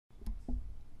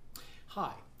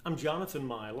Hi, I'm Jonathan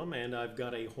Milam, and I've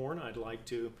got a horn I'd like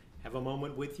to have a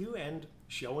moment with you and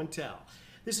show and tell.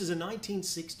 This is a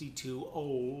 1962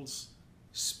 Olds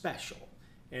Special,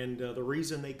 and the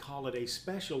reason they call it a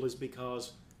special is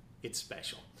because it's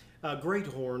special. Great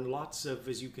horn, lots of,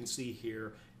 as you can see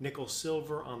here, nickel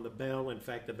silver on the bell. In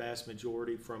fact, the vast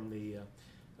majority from the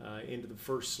into the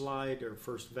first slide or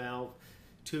first valve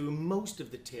to most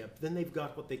of the tip. Then they've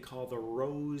got what they call the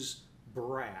rose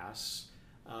brass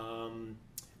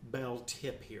bell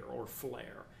tip here, or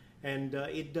flare, and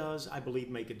it does, I believe,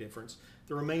 make a difference.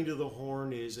 The remainder of the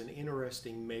horn is an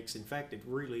interesting mix. In fact, it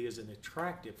really is an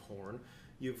attractive horn.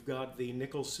 You've got the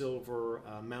nickel silver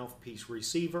mouthpiece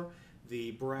receiver,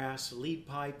 the brass lead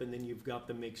pipe, and then you've got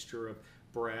the mixture of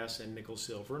brass and nickel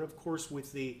silver, and of course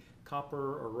with the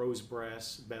copper or rose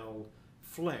brass bell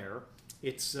flare,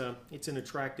 it's an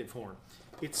attractive horn.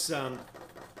 It's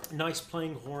nice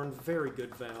playing horn, very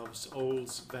good valves.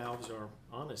 Olds valves are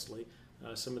honestly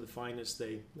some of the finest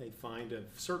they find of,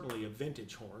 certainly of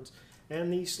vintage horns.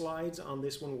 And the slides on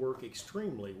this one work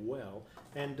extremely well.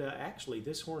 And actually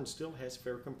this horn still has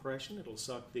fair compression. It'll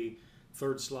suck the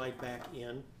third slide back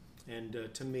in. And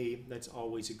to me, that's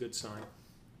always a good sign.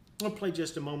 I'll play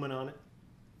just a moment on it.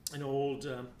 An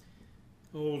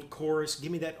old chorus.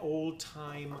 Give me that old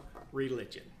time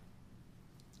religion.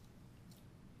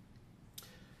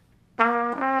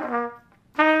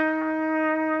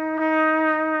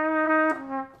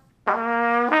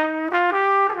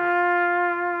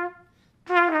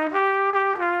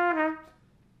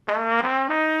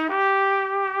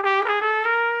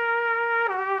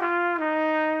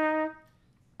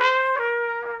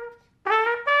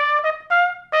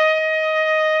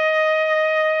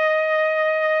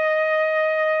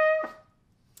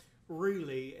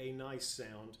 Really a nice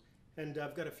sound. And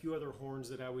I've got a few other horns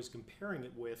that I was comparing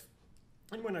it with,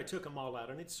 and when I took them all out,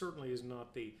 and it certainly is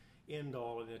not the end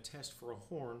all in a test for a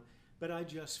horn, but I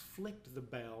just flicked the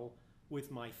bell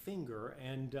with my finger,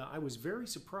 and I was very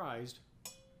surprised.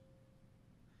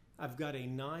 I've got a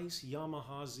nice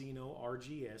Yamaha Zeno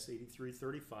RGS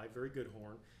 8335, very good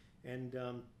horn, and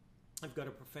I've got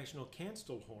a professional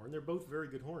Canstell horn. They're both very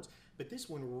good horns, but this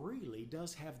one really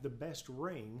does have the best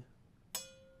ring.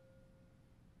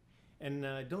 And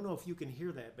I don't know if you can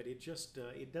hear that, but it just,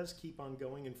 it does keep on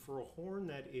going. And for a horn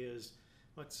that is,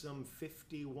 what, some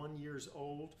 51 years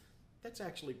old, that's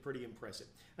actually pretty impressive.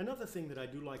 Another thing that I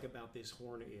do like about this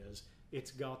horn is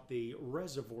it's got the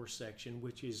reservoir section,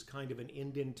 which is kind of an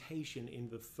indentation in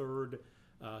the third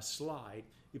slide.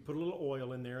 You put a little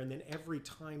oil in there, and then every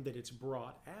time that it's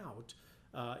brought out,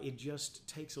 it just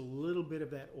takes a little bit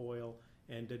of that oil.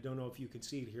 And I don't know if you can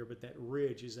see it here, but that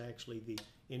ridge is actually the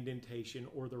indentation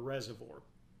or the reservoir.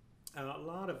 A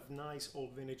lot of nice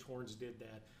old vintage horns did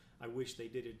that. I wish they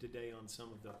did it today on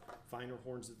some of the finer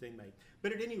horns that they make.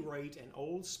 But at any rate, an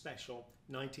Olds Special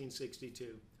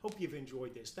 1962. Hope you've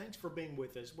enjoyed this. Thanks for being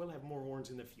with us. We'll have more horns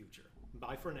in the future.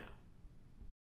 Bye for now.